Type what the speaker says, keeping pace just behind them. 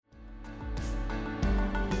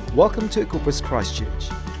Welcome to Equippers Christchurch.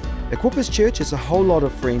 Equippers Church is a whole lot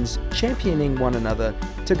of friends championing one another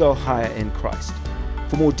to go higher in Christ.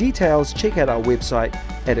 For more details, check out our website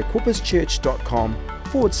at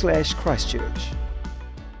equipperschurch.com/Christchurch.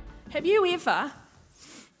 Have you ever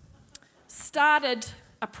started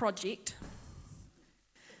a project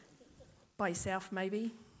by yourself,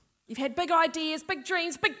 maybe? You've had big ideas, big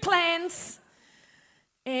dreams, big plans,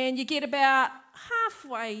 and you get about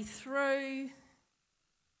halfway through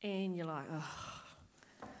and you're like,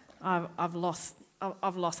 oh, I've lost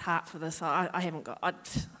heart for this. I haven't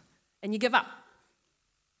got, and you give up.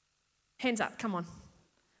 Hands up, come on.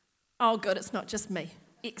 Oh, good, it's not just me.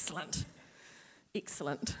 Excellent.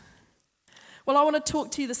 Well, I want to talk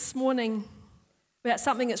to you this morning about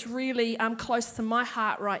something that's really close to my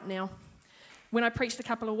heart right now. When I preached a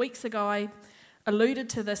couple of weeks ago, I alluded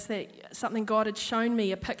to this, that something God had shown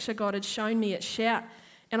me, a picture God had shown me at Shout.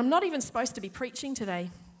 And I'm not even supposed to be preaching today.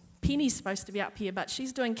 Penny's supposed to be up here, but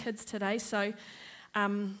she's doing kids today, so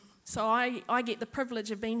I get the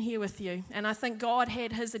privilege of being here with you. And I think God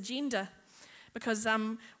had his agenda, because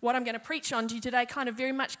what I'm going to preach on to you today kind of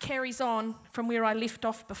very much carries on from where I left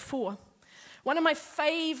off before. One of my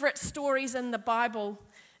favourite stories in the Bible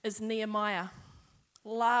is Nehemiah.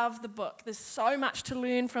 Love the book. There's so much to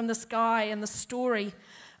learn from this guy and the story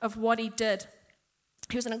of what he did.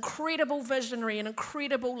 He was an incredible visionary, an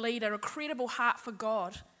incredible leader, a incredible heart for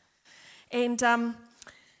God. And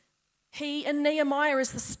he in Nehemiah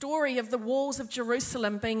is the story of the walls of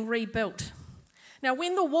Jerusalem being rebuilt. Now,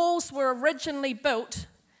 when the walls were originally built,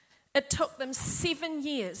 it took them 7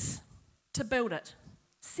 years to build it.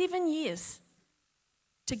 7 years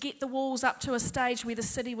to get the walls up to a stage where the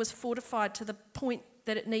city was fortified to the point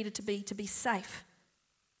that it needed to be safe.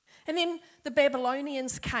 And then the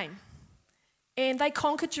Babylonians came and they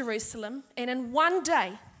conquered Jerusalem, and in one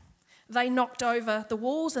day they knocked over the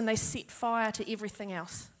walls and they set fire to everything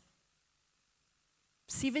else.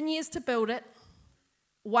 7 years to build it,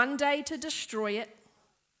 1 day to destroy it,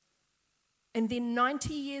 and then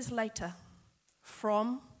 90 years later,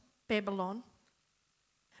 from Babylon,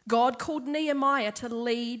 God called Nehemiah to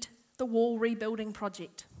lead the wall rebuilding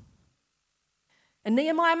project. And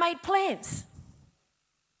Nehemiah made plans.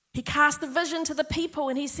 He cast a vision to the people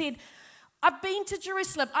and he said, I've been to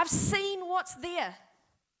Jerusalem. I've seen what's there.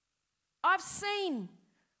 I've seen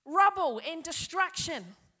rubble and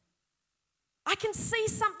destruction. I can see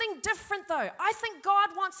something different though. I think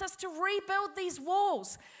God wants us to rebuild these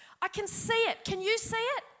walls. I can see it. Can you see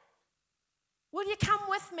it? Will you come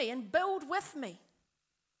with me and build with me?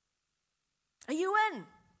 Are you in?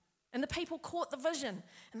 And the people caught the vision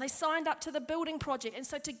and they signed up to the building project. And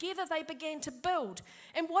so together they began to build.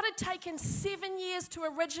 And what had taken 7 years to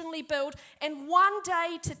originally build and 1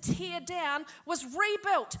 day to tear down was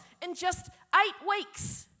rebuilt in just 8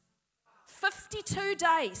 weeks. 52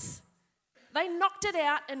 days. They knocked it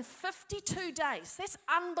out in 52 days. That's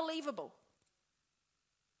unbelievable.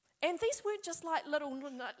 And these weren't just like little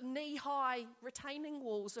knee-high retaining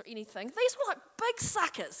walls or anything. These were like big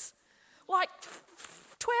suckers. Like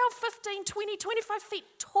 12, 15, 20, 25 feet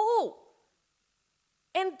tall.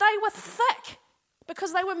 And they were thick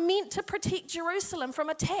because they were meant to protect Jerusalem from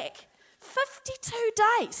attack. 52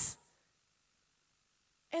 days.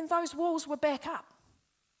 And those walls were back up.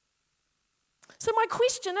 So my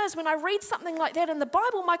question is, when I read something like that in the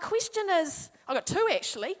Bible, my question is, I've got two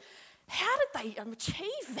actually, how did they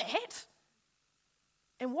achieve that?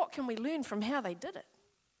 And what can we learn from how they did it?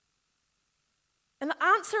 And the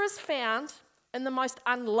answer is found in the most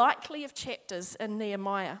unlikely of chapters in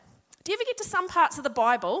Nehemiah. Do you ever get to some parts of the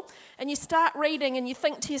Bible and you start reading and you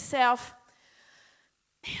think to yourself,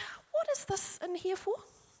 what is this in here for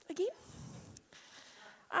again?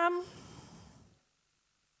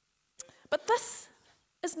 But this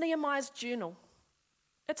is Nehemiah's journal.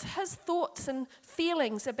 It's his thoughts and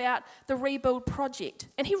feelings about the rebuild project.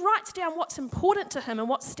 And he writes down what's important to him and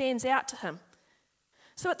what stands out to him.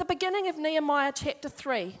 So at the beginning of Nehemiah chapter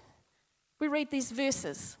 3, we read these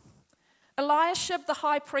verses. Eliashib the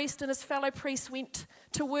high priest and his fellow priests went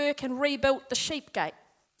to work and rebuilt the sheep gate.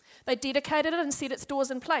 They dedicated it and set its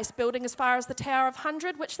doors in place, building as far as the Tower of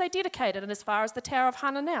 100, which they dedicated, and as far as the Tower of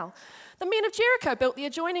Hananel. The men of Jericho built the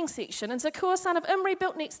adjoining section, and Zakur son of Imri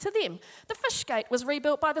built next to them. The fish gate was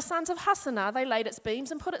rebuilt by the sons of Hassanah. They laid its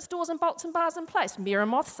beams and put its doors and bolts and bars in place.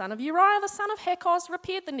 Meremoth son of Uriah, the son of Hakkoz,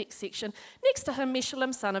 repaired the next section. Next to him,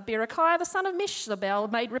 Meshullam son of Berechiah, the son of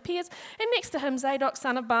Meshzabel, made repairs, and next to him, Zadok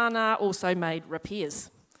son of Baana also made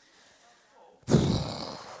repairs.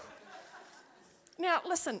 Now,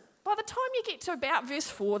 listen. By the time you get to about verse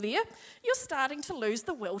 4 there, you're starting to lose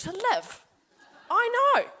the will to live.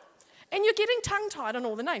 I know. And you're getting tongue-tied on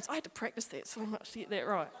all the names. I had to practice that so much to get that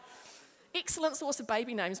right. Excellent source of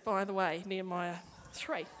baby names, by the way, Nehemiah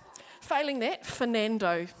 3. Failing that,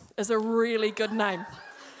 Fernando is a really good name.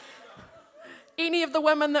 Any of the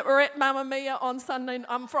women that were at Mamma Mia on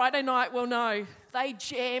Friday night will know. They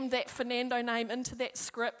jammed that Fernando name into that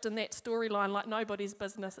script and that storyline like nobody's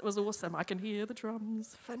business. It was awesome. I can hear the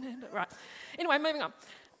drums. Fernando. Right. Anyway, moving on.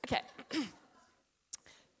 Okay.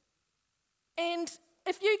 And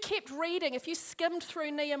if you kept reading, if you skimmed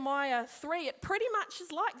through Nehemiah 3, it pretty much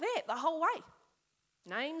is like that the whole way.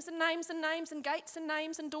 Names and names and names and gates and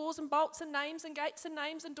names and doors and bolts and names and gates and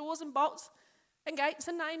names and doors and bolts and gates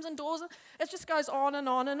and names and doors. It just goes on and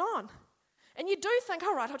on and on. And you do think,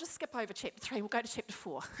 all right, I'll just skip over chapter 3, we'll go to chapter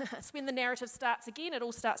 4. It's when the narrative starts again, it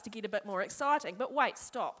all starts to get a bit more exciting. But wait,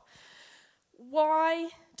 stop. Why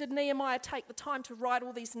did Nehemiah take the time to write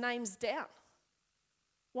all these names down?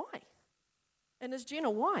 Why? In his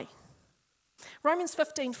journal, why? Romans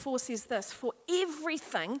 15:4 says this, for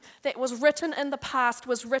everything that was written in the past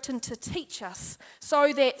was written to teach us,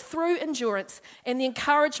 so that through endurance and the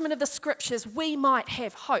encouragement of the scriptures we might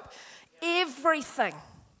have hope. Everything.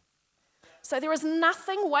 So there is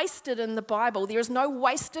nothing wasted in the Bible. There is no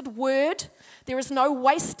wasted word. There is no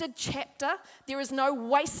wasted chapter. There is no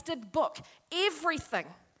wasted book. Everything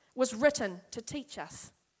was written to teach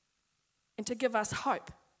us and to give us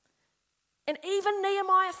hope. And even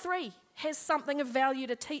Nehemiah 3 has something of value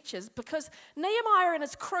to teachers because Nehemiah and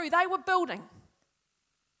his crew, they were building.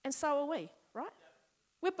 And so are we, right?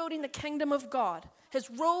 We're building the kingdom of God, his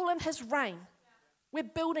rule and his reign. We're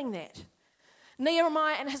building that.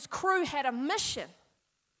 Nehemiah and his crew had a mission.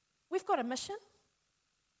 We've got a mission.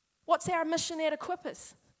 What's our mission at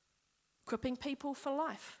Equippers? Equipping people for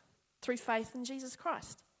life through faith in Jesus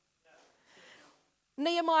Christ.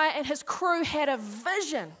 Nehemiah and his crew had a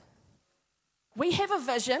vision. We have a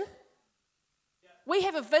vision. We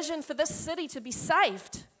have a vision for this city to be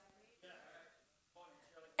saved.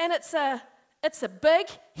 And it's a big,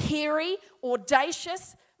 hairy,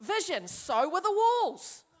 audacious vision. So were the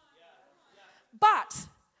walls. But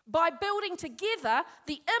by building together,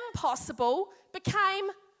 the impossible became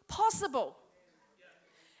possible.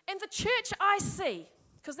 And the church I see,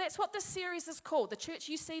 because that's what this series is called, the church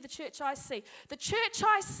you see, the church I see. The church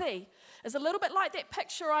I see is a little bit like that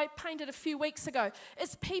picture I painted a few weeks ago.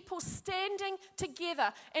 It's people standing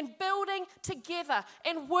together and building together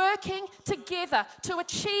and working together to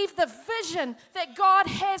achieve the vision that God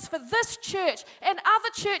has for this church and other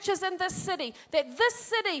churches in this city, that this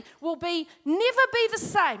city will never be the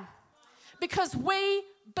same because we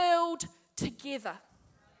build together.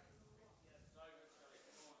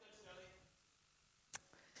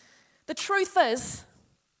 The truth is,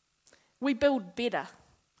 we build better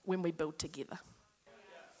when we build together.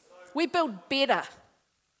 We build better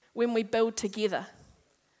when we build together.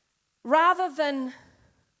 Rather than,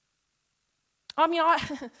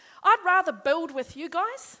 I'd rather build with you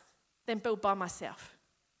guys than build by myself.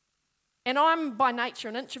 And I'm by nature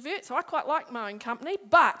an introvert, so I quite like my own company,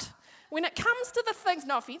 but when it comes to the things,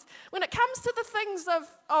 no offense, when it comes to the things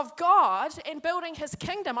of God and building his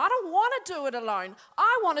kingdom, I don't want to do it alone.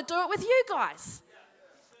 I want to do it with you guys.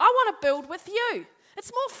 I want to build with you.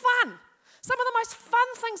 It's more fun. Some of the most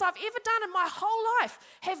fun things I've ever done in my whole life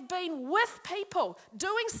have been with people,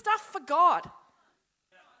 doing stuff for God.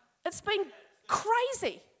 It's been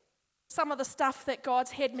crazy, some of the stuff that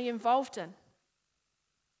God's had me involved in.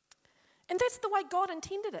 And that's the way God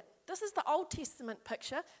intended it. This is the Old Testament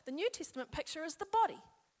picture. The New Testament picture is the body.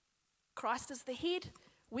 Christ is the head.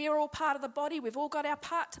 We're all part of the body. We've all got our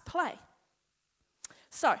part to play.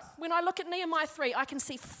 So, when I look at Nehemiah 3, I can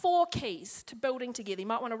see 4 keys to building together. You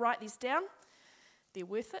might want to write these down. They're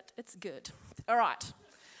worth it. It's good. All right.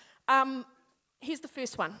 Here's the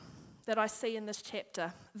first one that I see in this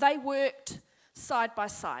chapter. They worked side by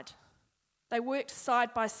side. They worked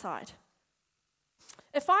side by side.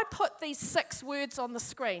 If I put these 6 words on the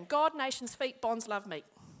screen, God, nations, feet, bonds, love, meet.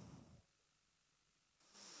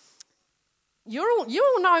 You're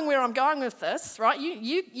all knowing where I'm going with this, right?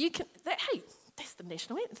 You can, hey, that's the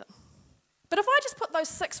national anthem. But if I just put those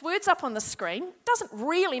 6 words up on the screen, it doesn't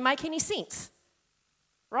really make any sense,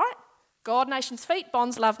 right? God, nations, feet,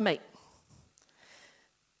 bonds, love, meet.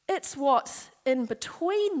 It's what's in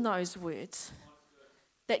between those words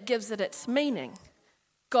that gives it its meaning.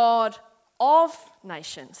 God of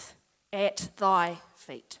nations at thy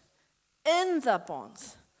feet. In the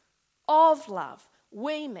bonds of love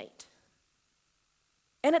we meet.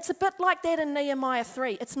 And it's a bit like that in Nehemiah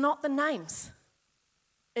 3. It's not the names.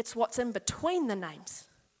 It's what's in between the names.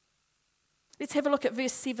 Let's have a look at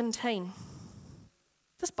verse 17.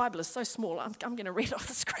 This Bible is so small, I'm going to read it off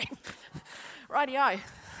the screen. Rightio.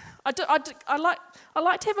 I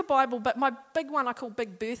like to have a Bible, but my big one I call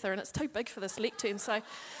Big Bertha, and it's too big for this lectern, so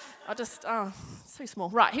it's too small.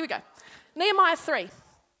 Right, here we go. Nehemiah 3.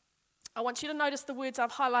 I want you to notice the words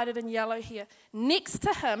I've highlighted in yellow here. Next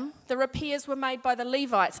to him, the repairs were made by the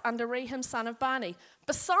Levites under Rehum, son of Bani.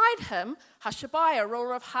 Beside him, Hashabiah,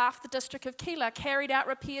 ruler of half the district of Keilah, carried out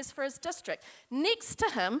repairs for his district. Next to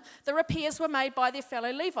him, the repairs were made by their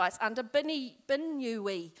fellow Levites under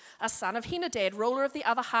Binnui, a son of Henadad, ruler of the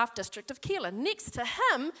other half district of Keilah. Next to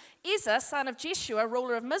him, Ezer, son of Jeshua,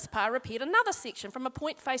 ruler of Mizpah, repaired another section from a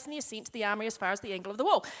point facing the ascent to the army as far as the angle of the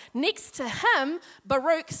wall. Next to him,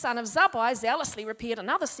 Baruch, son of Zabbai, zealously repaired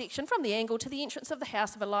another section from the angle to the entrance of the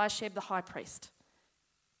house of Eliashib the high priest.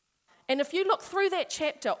 And if you look through that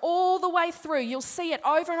chapter all the way through, you'll see it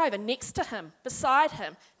over and over. Next to him, beside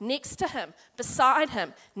him, next to him, beside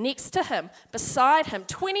him, next to him, beside him.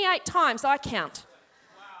 28 times I count.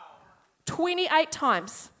 28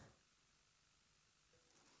 times.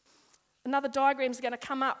 Another diagram is going to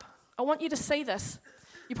come up. I want you to see this.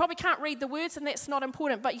 You probably can't read the words, and that's not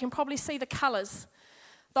important, but you can probably see the colours.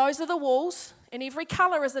 Those are the walls, and every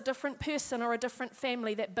colour is a different person or a different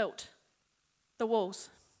family that built the walls.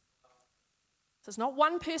 So it's not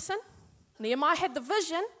one person. Nehemiah had the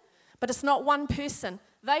vision, but it's not one person.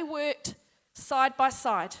 They worked side by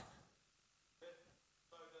side.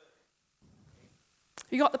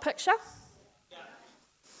 You got the picture?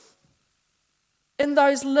 In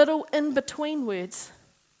those little in-between words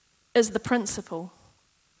is the principle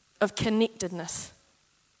of connectedness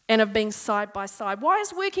and of being side by side. Why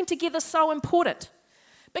is working together so important?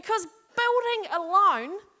 Because building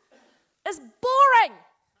alone is boring.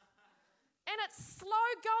 And it's slow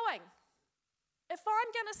going. If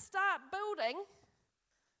I'm going to start building,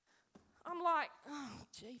 I'm like, oh,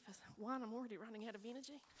 jeepers. One, I'm already running out of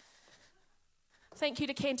energy. Thank you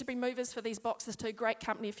to Canterbury Movers for these boxes too. Great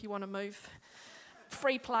company if you want to move.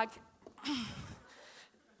 Free plug.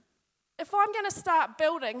 If I'm going to start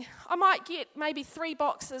building, I might get maybe 3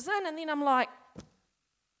 boxes in, and then I'm like,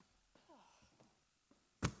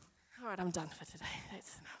 all right, I'm done for today.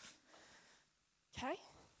 That's enough. Okay?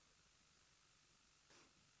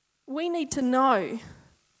 We need to know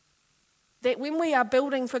that when we are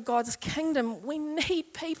building for God's kingdom, we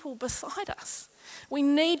need people beside us. We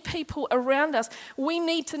need people around us. We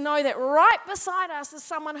need to know that right beside us is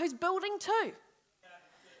someone who's building too.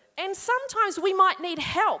 And sometimes we might need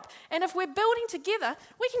help. And if we're building together,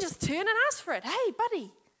 we can just turn and ask for it. Hey,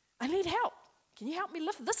 buddy, I need help. Can you help me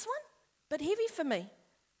lift this one? Bit heavy for me.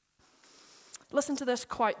 Listen to this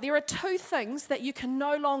quote. There are 2 things that you can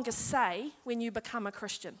no longer say when you become a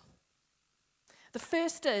Christian. The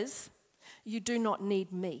first is, you do not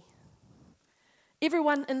need me.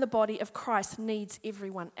 Everyone in the body of Christ needs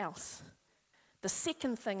everyone else. The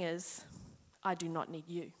second thing is, I do not need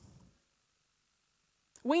you.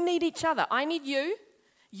 We need each other. I need you.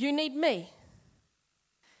 You need me.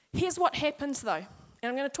 Here's what happens though, and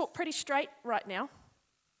I'm going to talk pretty straight right now,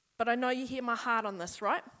 but I know you hear my heart on this,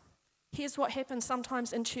 right? Here's what happens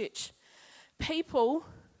sometimes in church. People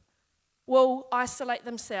will isolate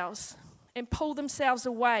themselves and pull themselves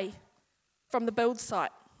away from the build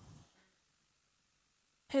site.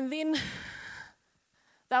 And then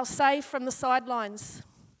they'll say from the sidelines,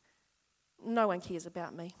 no one cares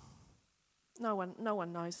about me. No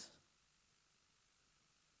one knows.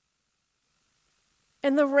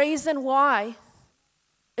 And the reason why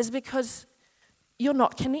is because you're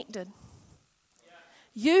not connected.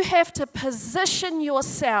 You have to position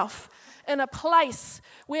yourself in a place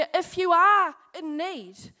where if you are in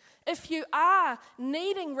need, if you are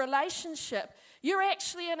needing relationship, you're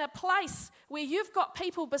actually in a place where you've got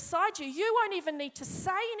people beside you. You won't even need to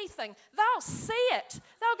say anything. They'll see it.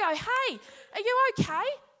 They'll go, hey, are you okay?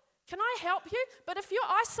 Can I help you? But if you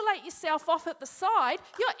isolate yourself off at the side,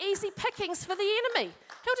 you're easy pickings for the enemy.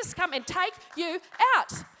 He'll just come and take you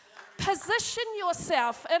out. Position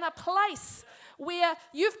yourself in a place where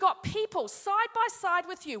you've got people side by side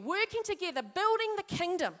with you, working together, building the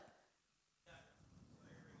kingdom.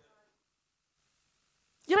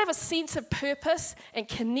 You'll have a sense of purpose and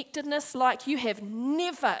connectedness like you have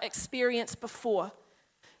never experienced before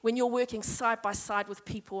when you're working side by side with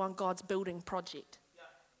people on God's building project.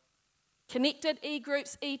 Connected,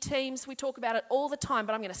 e-groups, e-teams, we talk about it all the time,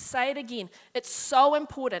 but I'm going to say it again. It's so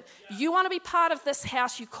important. You want to be part of this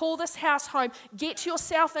house, you call this house home, get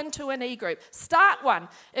yourself into an e-group. Start one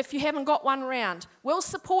if you haven't got one round. We'll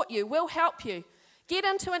support you, we'll help you. Get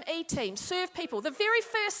into an e-team, serve people. The very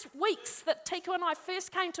first weeks that Tico and I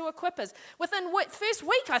first came to Equippers, within the first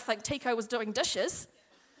week I think Tico was doing dishes.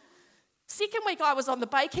 Second week I was on the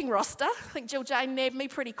baking roster. I think Jill Jane nabbed me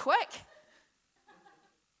pretty quick.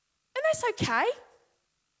 And that's okay.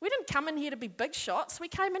 We didn't come in here to be big shots. We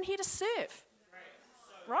came in here to serve.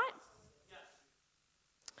 Right?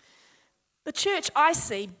 The church I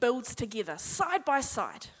see builds together, side by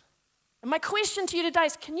side. And my question to you today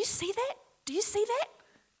is, can you see that? Do you see that?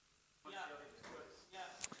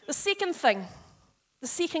 The second thing, the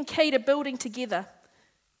second key to building together,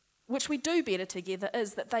 which we do better together,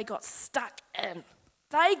 is that they got stuck in.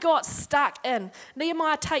 They got stuck in.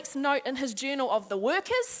 Nehemiah takes note in his journal of the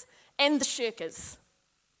workers and the shirkers.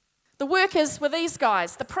 The workers were these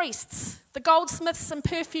guys, the priests, the goldsmiths and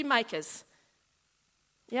perfume makers.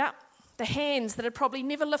 Yeah, the hands that had probably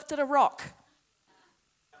never lifted a rock.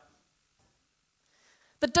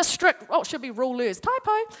 The district, it should be rulers,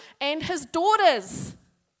 typo, and his daughters.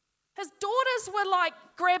 His daughters were like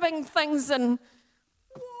grabbing things and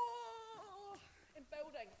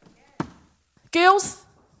building. Girls,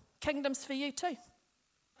 kingdom's for you too.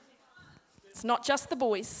 It's not just the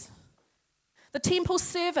boys. The temple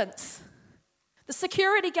servants, the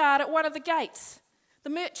security guard at one of the gates, the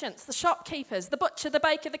merchants, the shopkeepers, the butcher, the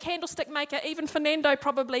baker, the candlestick maker, even Fernando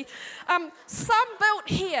probably. Some built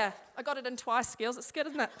here. I got it in twice, girls. It's good,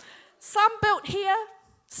 isn't it? Some built here,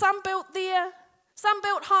 some built there, some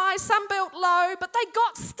built high, some built low, but they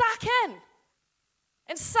got stuck in.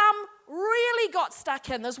 And some really got stuck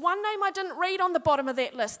in. There's one name I didn't read on the bottom of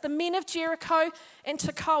that list, the men of Jericho and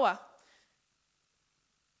Tekoa.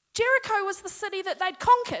 Jericho was the city that they'd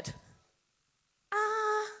conquered.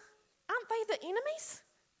 Aren't they the enemies?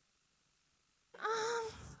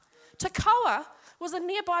 Tekoa was a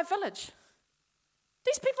nearby village.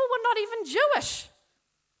 These people were not even Jewish.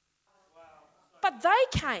 But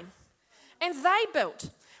they came and they built.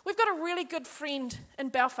 We've got a really good friend in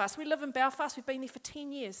Belfast. We live in Belfast. We've been there for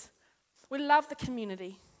 10 years. We love the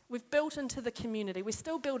community. We've built into the community. We're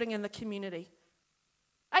still building in the community.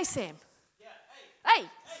 Hey, Sam. Hey.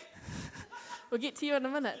 We'll get to you in a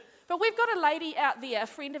minute. But we've got a lady out there, a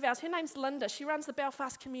friend of ours. Her name's Linda. She runs the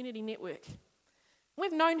Belfast Community Network.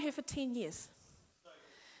 We've known her for 10 years.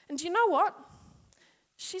 And do you know what?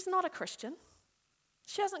 She's not a Christian.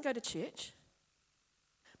 She doesn't go to church.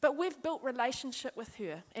 But we've built relationship with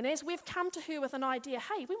her. And as we've come to her with an idea,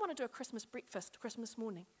 hey, we want to do a Christmas breakfast, Christmas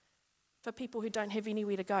morning, for people who don't have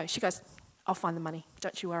anywhere to go. She goes, I'll find the money.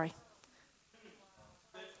 Don't you worry.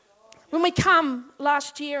 When we come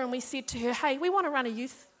last year and we said to her, hey, we want to run a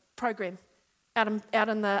youth program out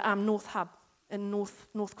in the North Hub, in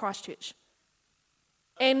North Christchurch.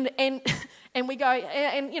 And we go,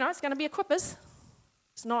 and it's going to be a Quippers.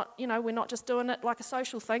 It's not, we're not just doing it like a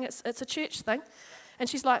social thing, it's a church thing. And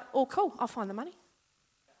she's like, oh, cool, I'll find the money.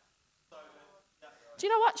 Do you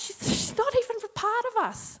know what? She's not even a part of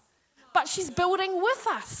us, but she's building with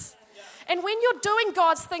us. And when you're doing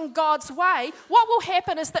God's thing God's way, what will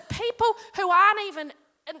happen is that people who aren't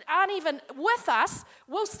even with us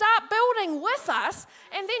will start building with us,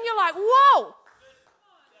 and then you're like, whoa,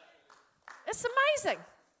 it's amazing.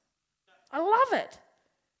 I love it.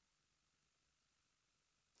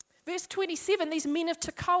 Verse 27, these men of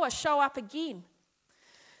Tekoa show up again.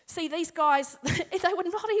 See, these guys, they were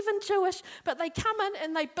not even Jewish, but they come in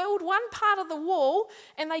and they build one part of the wall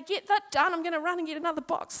and they get that done. I'm going to run and get another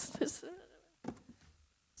box.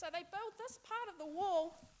 So they build this part of the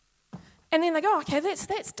wall and then they go, okay, that's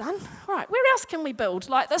done. All right, where else can we build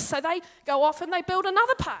like this? So they go off and they build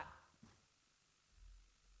another part.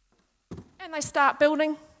 And they start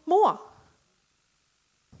building more.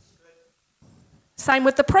 Same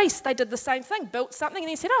with the priests. They did the same thing, built something and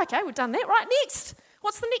he said, oh, okay, we've done that. Right, next.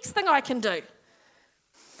 What's the next thing I can do? Wow.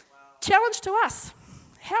 Challenge to us.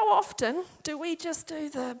 How often do we just do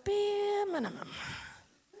the bare minimum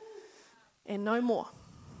and no more?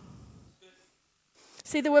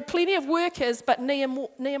 See, there were plenty of workers, but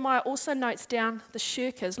Nehemiah also notes down the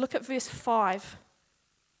shirkers. Look at verse 5.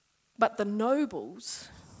 But the nobles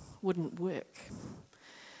wouldn't work.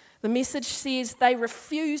 The Message says they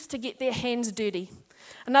refused to get their hands dirty.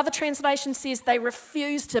 Another translation says they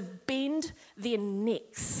refused to bend their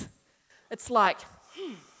necks. It's like,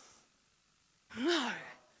 no,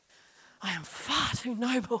 I am far too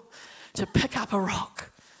noble to pick up a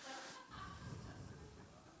rock.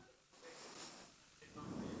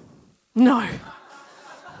 No.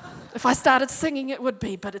 If I started singing, it would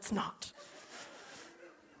be, but it's not.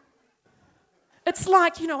 It's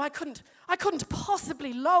like, I couldn't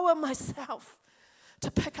possibly lower myself to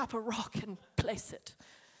pick up a rock and place it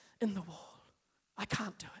in the wall. I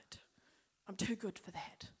can't do it. I'm too good for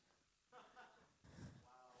that.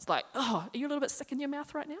 It's like, are you a little bit sick in your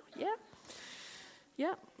mouth right now? Yeah?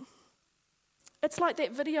 Yeah. It's like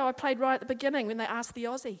that video I played right at the beginning when they asked the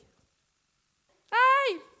Aussie,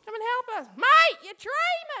 "Hey, come and help us." "Mate, you're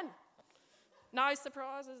dreaming." No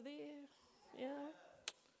surprises there, you know.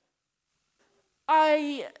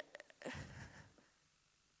 I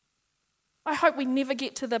hope we never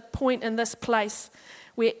get to the point in this place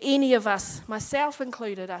where any of us, myself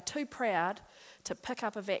included, are too proud to pick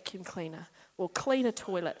up a vacuum cleaner or clean a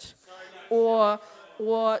toilet or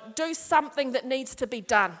do something that needs to be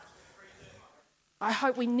done. I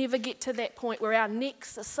hope we never get to that point where our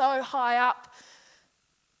necks are so high up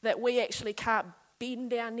that we actually can't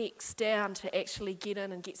bend our necks down to actually get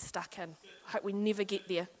in and get stuck in. I hope we never get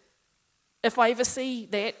there. If I ever see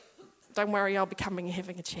that, don't worry, I'll be coming and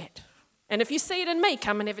having a chat. And if you see it in me,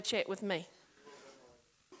 come and have a chat with me.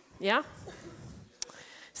 Yeah?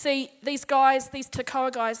 See, these guys, these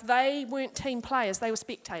Tekoa guys, they weren't team players, they were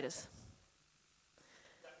spectators.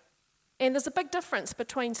 And there's a big difference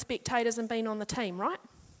between spectators and being on the team, right?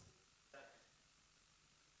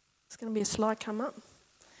 There's going to be a slide come up.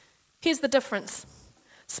 Here's the difference.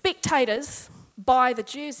 Spectators buy the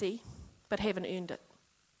jersey, but haven't earned it.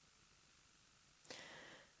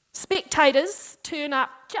 Spectators turn up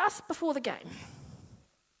just before the game.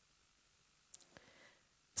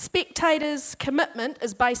 Spectators' commitment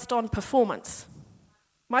is based on performance.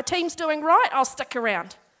 My team's doing right, I'll stick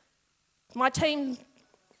around. My team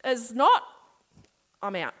is not,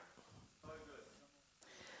 I'm out.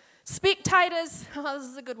 Spectators, this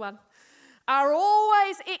is a good one, are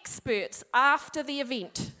always experts after the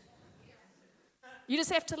event. You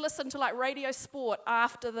just have to listen to like Radio Sport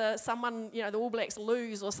after the All Blacks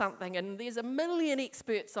lose or something, and there's a million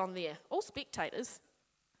experts on there, all spectators.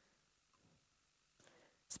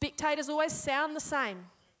 Spectators always sound the same,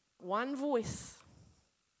 one voice.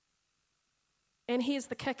 And here's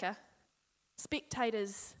the kicker,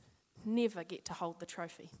 spectators never get to hold the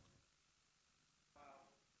trophy.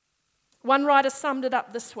 One writer summed it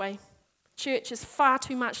up this way, church is far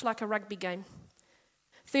too much like a rugby game.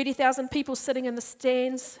 30,000 people sitting in the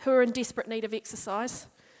stands who are in desperate need of exercise,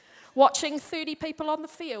 watching 30 people on the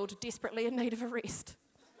field desperately in need of a rest.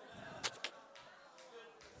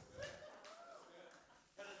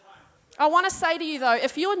 I want to say to you though,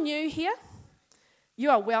 if you're new here,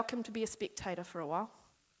 you are welcome to be a spectator for a while.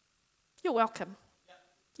 You're welcome.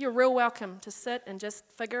 You're real welcome to sit and just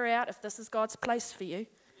figure out if this is God's place for you.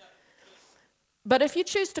 But if you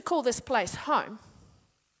choose to call this place home,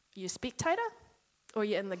 are you a spectator or are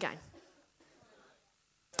you in the game?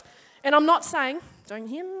 And I'm not saying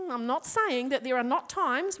that there are not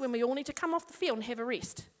times when we all need to come off the field and have a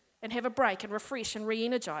rest and have a break and refresh and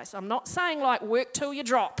re-energize. I'm not saying like work till you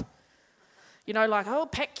drop. You know, like, oh,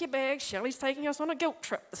 pack your bags, Shelley's taking us on a guilt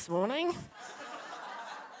trip this morning.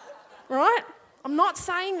 Right? I'm not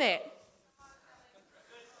saying that.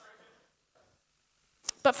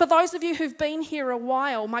 But for those of you who've been here a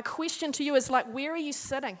while, my question to you is like, where are you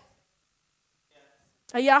sitting?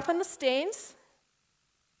 Are you up in the stands?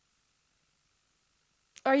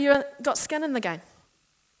 Or you got skin in the game?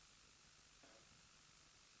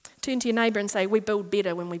 Turn to your neighbour and say, we build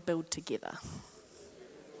better when we build together.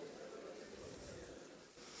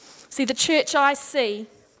 See, the church I see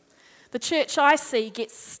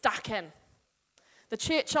gets stuck in. The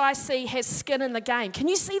church I see has skin in the game. Can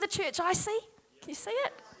you see the church I see? Can you see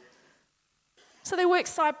it? So they worked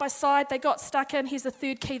side by side. They got stuck in. Here's the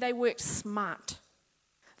third key. They worked smart.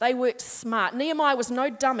 They worked smart. Nehemiah was no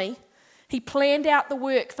dummy. He planned out the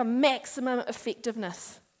work for maximum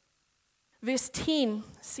effectiveness. Verse 10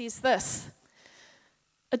 says this.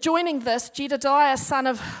 Adjoining this, Jedediah, son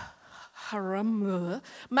of Haram,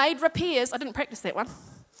 made repairs. I didn't practice that one.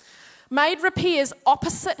 Made repairs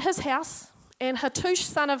opposite his house, and Hattush,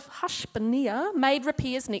 son of Hashbaniah, made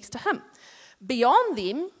repairs next to him. Beyond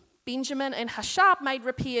them, Benjamin and Hashab made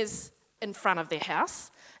repairs in front of their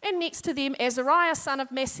house, and next to them, Azariah, son of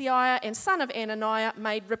Maaseiah and son of Ananiah,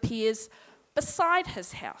 made repairs beside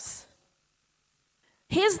his house.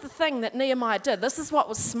 Here's the thing that Nehemiah did. This is what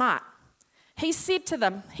was smart. He said to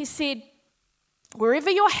them, wherever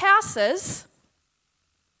your house is,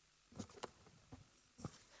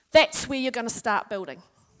 that's where you're going to start building.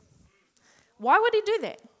 Why would he do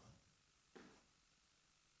that?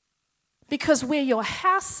 Because where your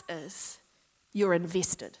house is, you're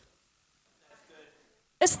invested.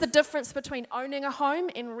 It's the difference between owning a home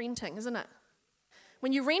and renting, isn't it?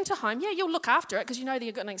 When you rent a home, yeah, you'll look after it because you know that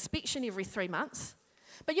you've got an inspection every 3 months.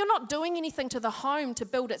 But you're not doing anything to the home to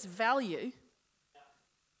build its value.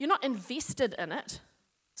 You're not invested in it.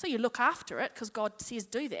 So you look after it because God says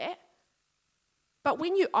do that. But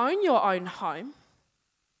when you own your own home,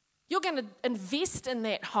 you're going to invest in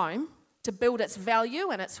that home to build its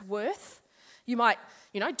value and its worth. You might,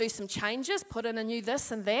 do some changes, put in a new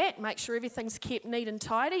this and that, make sure everything's kept neat and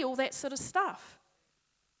tidy, all that sort of stuff.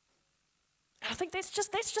 And I think that's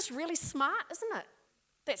just really smart, isn't it?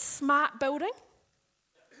 That's smart building.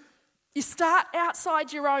 You start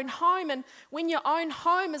outside your own home, and when your own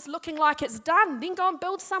home is looking like it's done, then go and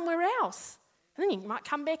build somewhere else. And then you might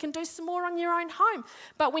come back and do some more on your own home.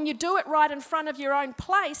 But when you do it right in front of your own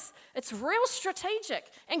place, it's real strategic.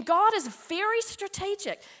 And God is very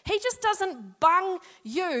strategic. He just doesn't bung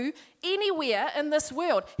you anywhere in this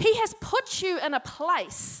world. He has put you in a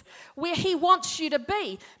place where He wants you to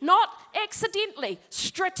be. Not accidentally,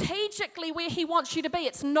 strategically where He wants you to be.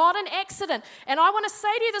 It's not an accident. And I want to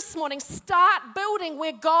say to you this morning, start building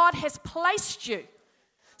where God has placed you.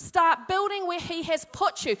 Start building where He has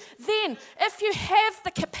put you. Then, if you have the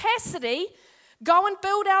capacity, go and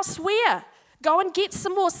build elsewhere. Go and get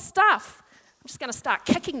some more stuff. I'm just going to start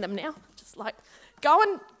kicking them now. Just like, go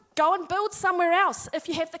and build somewhere else if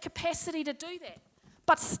you have the capacity to do that.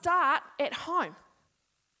 But start at home.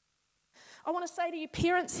 I want to say to you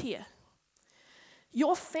parents here,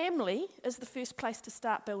 your family is the first place to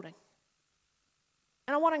start building.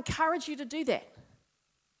 And I want to encourage you to do that.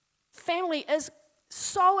 Family is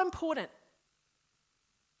so important.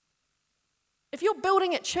 If you're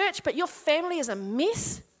building at church but your family is a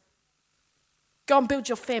mess, go and build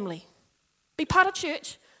your family. Be part of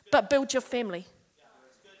church, but build your family.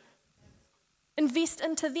 Invest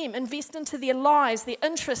into them. Invest into their lives, their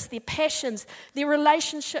interests, their passions, their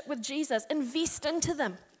relationship with Jesus. Invest into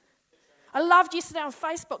them. I loved yesterday on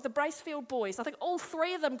Facebook, the Bracefield boys. I think all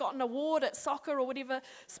three of them got an award at soccer or whatever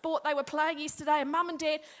sport they were playing yesterday. And mum and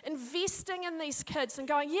dad investing in these kids and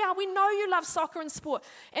going, yeah, we know you love soccer and sport.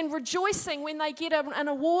 And rejoicing when they get an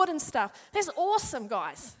award and stuff. That's awesome,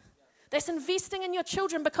 guys. That's investing in your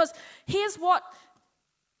children, because here's what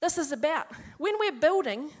this is about. When we're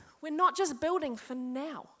building, we're not just building for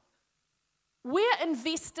now. We're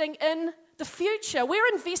investing in the future. We're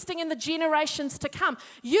investing in the generations to come.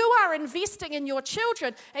 You are investing in your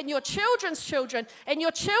children and your children's children and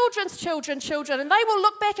your children's children's children. And they will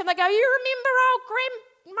look back and they go, you remember old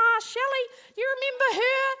Grandma Shelley? You remember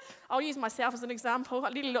her? I'll use myself as an example. I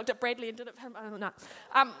literally looked at Bradley and did it for him. I don't know.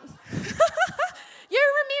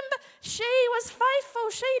 You remember she was faithful.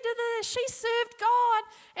 She did this. She served God.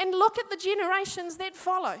 And look at the generations that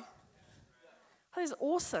follow. That is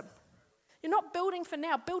awesome. You're not building for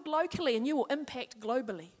now. Build locally and you will impact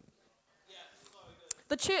globally.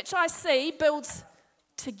 The church I see builds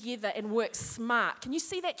together and works smart. Can you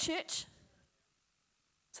see that church?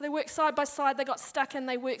 So they work side by side. They got stuck in.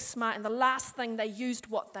 They worked smart. And the last thing, they used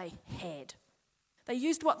what they had. They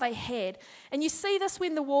used what they had. And you see this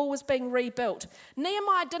when the wall was being rebuilt.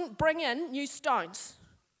 Nehemiah didn't bring in new stones.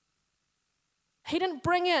 He didn't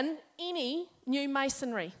bring in any new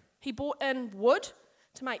masonry. He brought in wood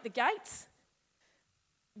to make the gates,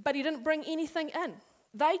 but he didn't bring anything in.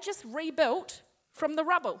 They just rebuilt from the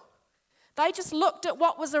rubble. They just looked at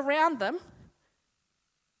what was around them,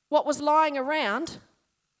 what was lying around,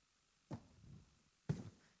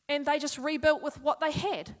 and they just rebuilt with what they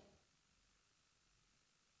had.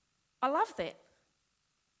 I love that.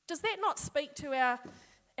 Does that not speak to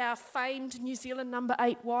our famed New Zealand number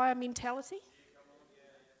 8 wire mentality?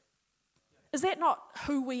 Is that not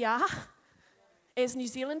who we are as New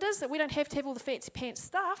Zealanders? That we don't have to have all the fancy pants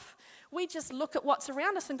stuff. We just look at what's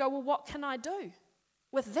around us and go, well, what can I do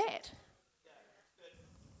with that?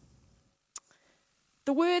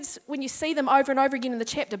 The words, when you see them over and over again in the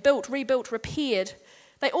chapter, built, rebuilt, repaired,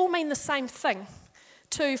 they all mean the same thing.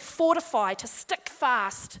 To fortify, to stick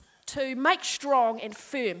fast, to make strong and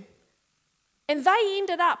firm. And they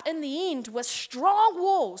ended up, in the end, with strong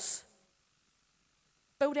walls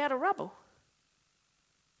built out of rubble.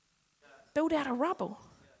 Built out of rubble.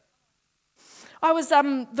 I was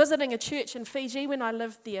visiting a church in Fiji when I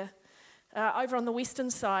lived there, over on the western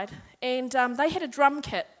side, and they had a drum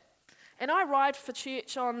kit. And I arrived for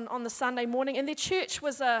church on the Sunday morning, and their church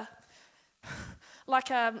was like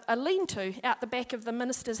a lean-to out the back of the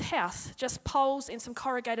minister's house, just poles and some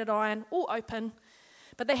corrugated iron, all open,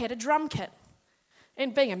 but they had a drum kit.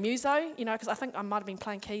 And being a muso, because I think I might have been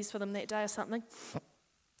playing keys for them that day or something,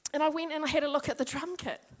 and I went and I had a look at the drum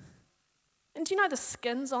kit. And do you know the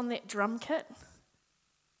skins on that drum kit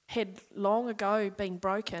had long ago been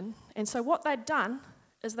broken, and so what they'd done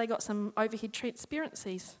is they got some overhead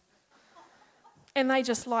transparencies, and they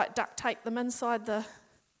just duct taped them inside the...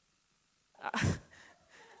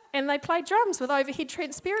 and they played drums with overhead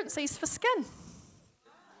transparencies for skin.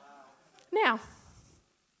 Now,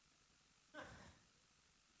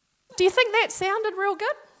 do you think that sounded real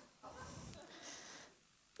good?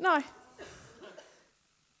 No.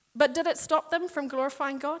 But did it stop them from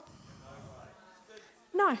glorifying God?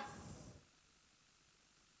 No.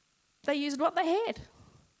 They used what they had.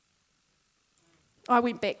 I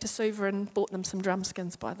went back to Suva and bought them some drum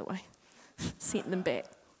skins, by the way. Sent them back.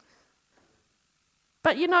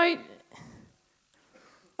 But my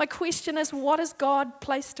question is, what has God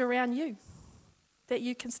placed around you that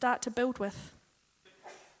you can start to build with?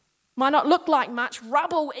 Might not look like much,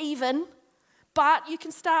 rubble even, but you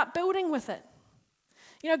can start building with it.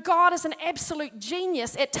 God is an absolute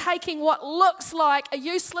genius at taking what looks like a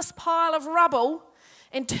useless pile of rubble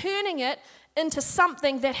and turning it into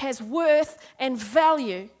something that has worth and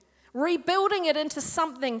value, rebuilding it into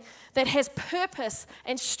something that has purpose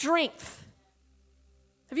and strength.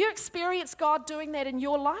 Have you experienced God doing that in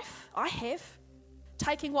your life? I have.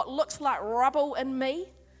 Taking what looks like rubble in me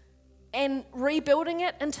and rebuilding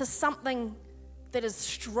it into something that is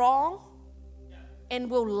strong and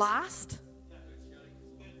will last.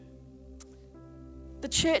 The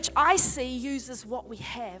church I see uses what we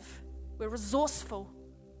have. We're resourceful.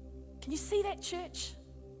 Can you see that, church?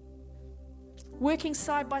 Working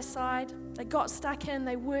side by side. They got stuck in.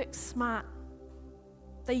 They worked smart.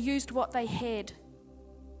 They used what they had.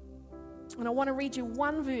 And I want to read you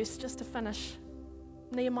one verse just to finish.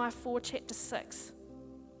 Nehemiah 4, chapter 6.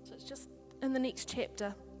 So it's just in the next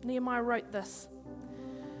chapter. Nehemiah wrote this.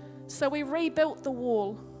 So we rebuilt the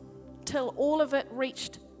wall till all of it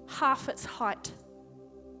reached half its height,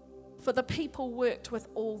 for the people worked with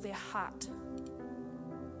all their heart.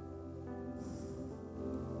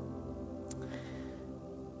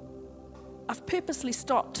 I've purposely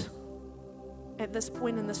stopped at this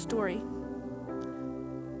point in the story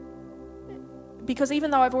because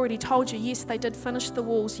even though I've already told you, yes, they did finish the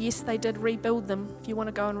walls, yes, they did rebuild them. If you want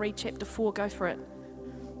to go and read chapter 4, go for it.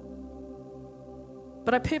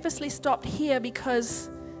 But I purposely stopped here because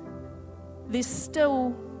there's still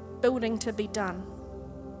building to be done.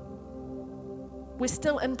 We're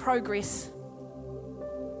still in progress.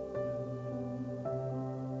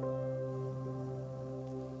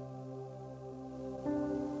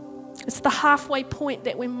 It's the halfway point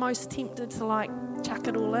that we're most tempted to chuck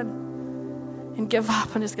it all in and give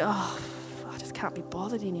up and just go, I just can't be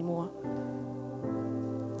bothered anymore.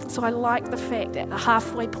 So I like the fact that at the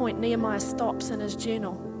halfway point, Nehemiah stops in his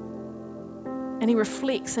journal and he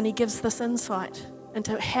reflects and he gives this insight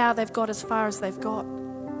into how they've got as far as they've got.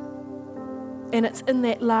 And it's in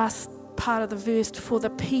that last part of the verse, for the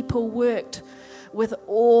people worked with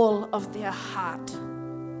all of their heart.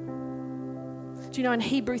 Do you know in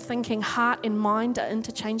Hebrew thinking, heart and mind are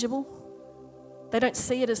interchangeable? They don't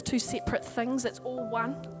see it as two separate things, it's all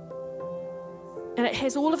one. And it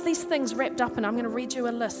has all of these things wrapped up in it. I'm going to read you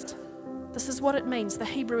a list. This is what it means. The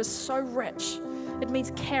Hebrew is so rich. It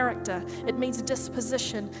means character. It means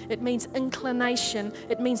disposition. It means inclination.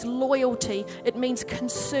 It means loyalty. It means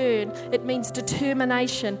concern. It means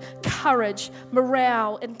determination, courage,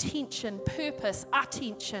 morale, intention, purpose,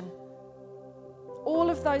 attention. All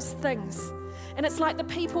of those things. And it's like the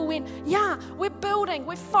people went, yeah, we're building,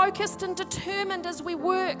 we're focused and determined as we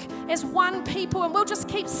work as one people, and we'll just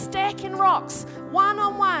keep stacking rocks, one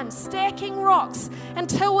on one, stacking rocks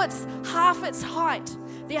until it's half its height.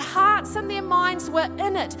 Their hearts and their minds were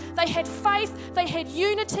in it. They had faith, they had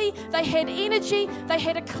unity, they had energy, they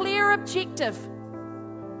had a clear objective.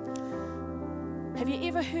 Have you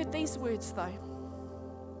ever heard these words though?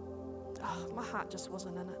 Oh, my heart just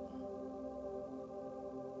wasn't in it.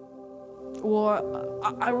 Or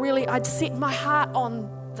I'd set my heart on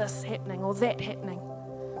this happening or that happening.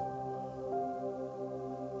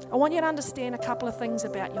 I want you to understand a couple of things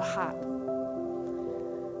about your heart.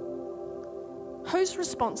 Who's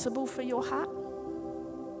responsible for your heart?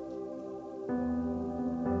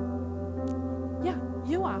 Yeah,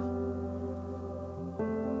 you are.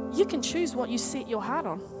 You can choose what you set your heart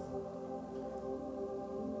on.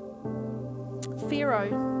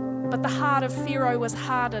 Pharaoh, but the heart of Pharaoh was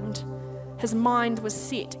hardened. His mind was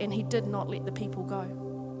set and he did not let the people go.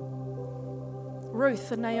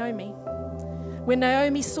 Ruth and Naomi. When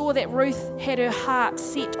Naomi saw that Ruth had her heart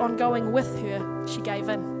set on going with her, she gave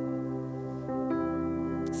in.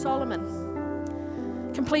 Solomon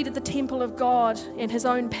completed the temple of God and his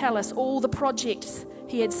own palace, all the projects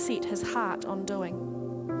he had set his heart on doing.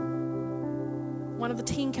 One of the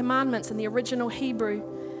 10 commandments in the original Hebrew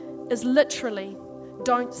is literally,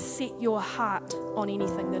 don't set your heart on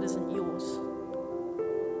anything that isn't yours.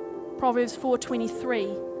 Proverbs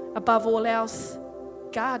 4:23, above all else,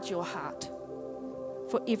 guard your heart,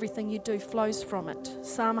 for everything you do flows from it.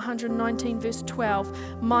 Psalm 119 verse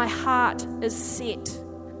 12, my heart is set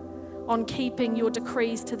on keeping your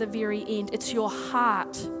decrees to the very end. It's your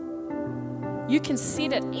heart. You can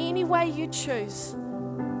set it any way you choose.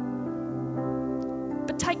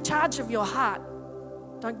 But take charge of your heart.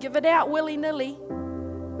 Don't give it out willy-nilly.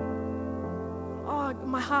 Oh,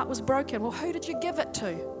 my heart was broken. Well, who did you give it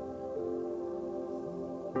to?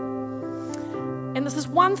 And this is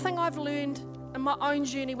one thing I've learned in my own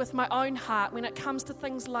journey with my own heart when it comes to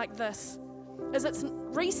things like this, is it's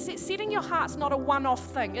setting your heart's not a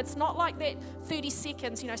one-off thing. It's not like that 30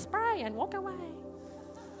 seconds, spray and walk away.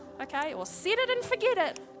 Okay, or set it and forget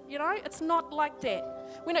it. It's not like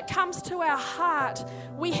that. When it comes to our heart,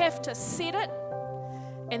 we have to set it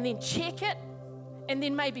and then check it and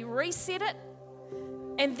then maybe reset it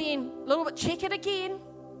and then a little bit check it again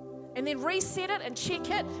and then reset it and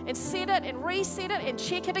check it and set it and reset it and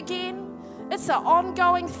check it again. It's an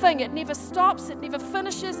ongoing thing. It never stops, it never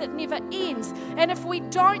finishes, it never ends. And if we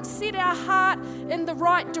don't set our heart in the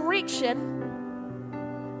right direction,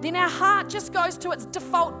 then our heart just goes to its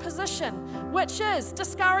default position, which is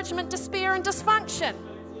discouragement, despair, and dysfunction.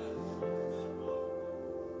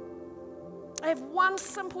 I have one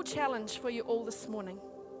simple challenge for you all this morning.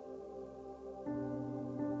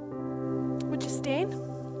 Would you stand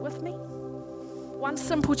with me? One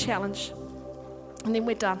simple challenge, and then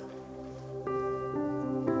we're done.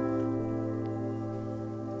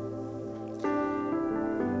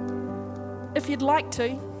 If you'd like to,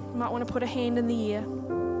 you might want to put a hand in the air.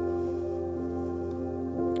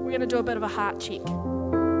 We're going to do a bit of a heart check.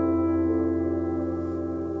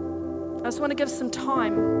 I just want to give some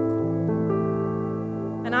time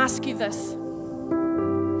and ask you this.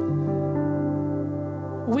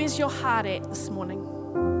 Where's your heart at this morning?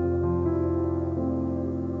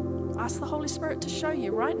 Ask the Holy Spirit to show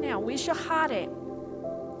you right now. Where's your heart at?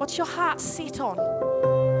 What's your heart set on?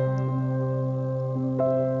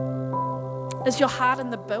 Is your heart in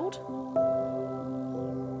the build?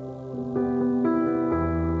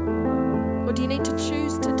 Or do you need to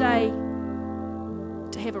choose today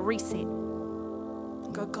to have a reset?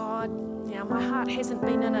 And go, God, my heart hasn't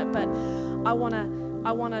been in it, but I want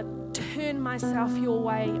to turn myself your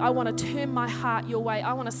way. I want to turn my heart your way.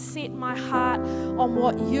 I want to set my heart on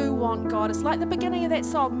what you want, God. It's like the beginning of that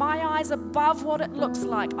song, my eyes above what it looks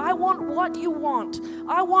like. I want what you want.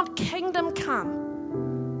 I want kingdom come.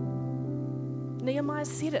 Nehemiah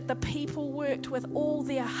said it, the people worked with all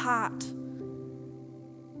their heart.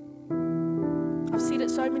 I've said it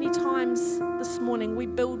so many times this morning, we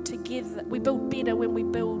build together. We build better when we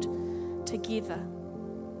build together.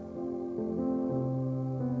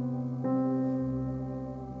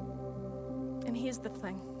 And here's the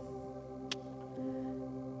thing.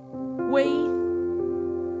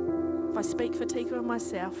 If I speak for Tika and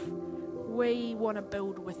myself, we want to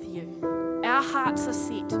build with you. Our hearts are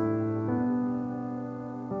set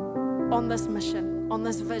on this mission, on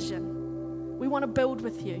this vision. We want to build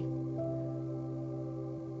with you.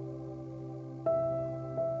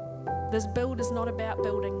 This build is not about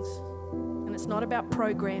buildings, and it's not about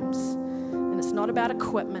programs, and it's not about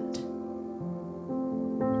equipment.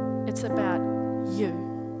 It's about you.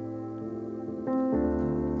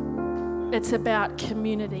 It's about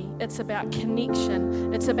community. It's about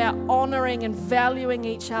connection. It's about honoring and valuing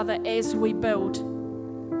each other as we build.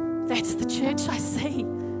 That's the church I see.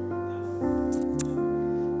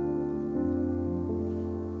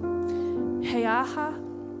 He aha,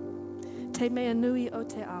 te mea nui o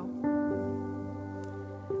te ao.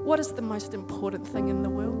 What is the most important thing in the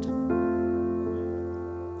world?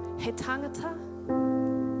 He tangata,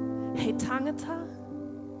 he tangata,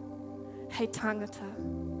 he tangata.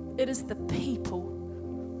 It is the people.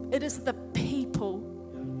 It is the people.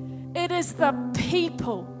 It is the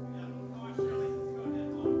people.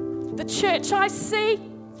 The church I see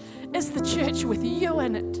is the church with you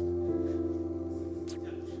in it.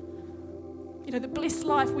 The Blessed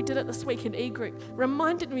Life, we did it this week in E-Group,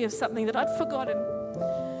 reminded me of something that I'd forgotten.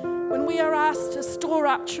 When we are asked to store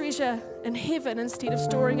up treasure in heaven instead of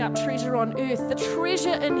storing up treasure on earth, the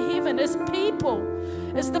treasure in heaven is people.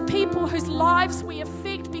 Is the people whose lives we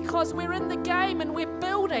affect because we're in the game and we're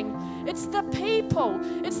building. It's the people.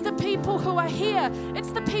 It's the people who are here.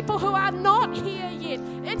 It's the people who are not here yet.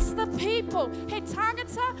 It's the people. He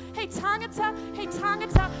tangata, he tangata, he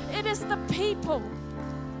tangata. It is the people.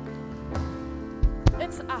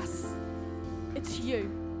 It's us. It's you.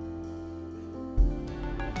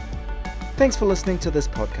 Thanks for listening to this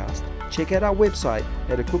podcast. Check out our website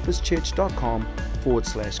at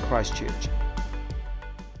equipperschurch.com/Christchurch.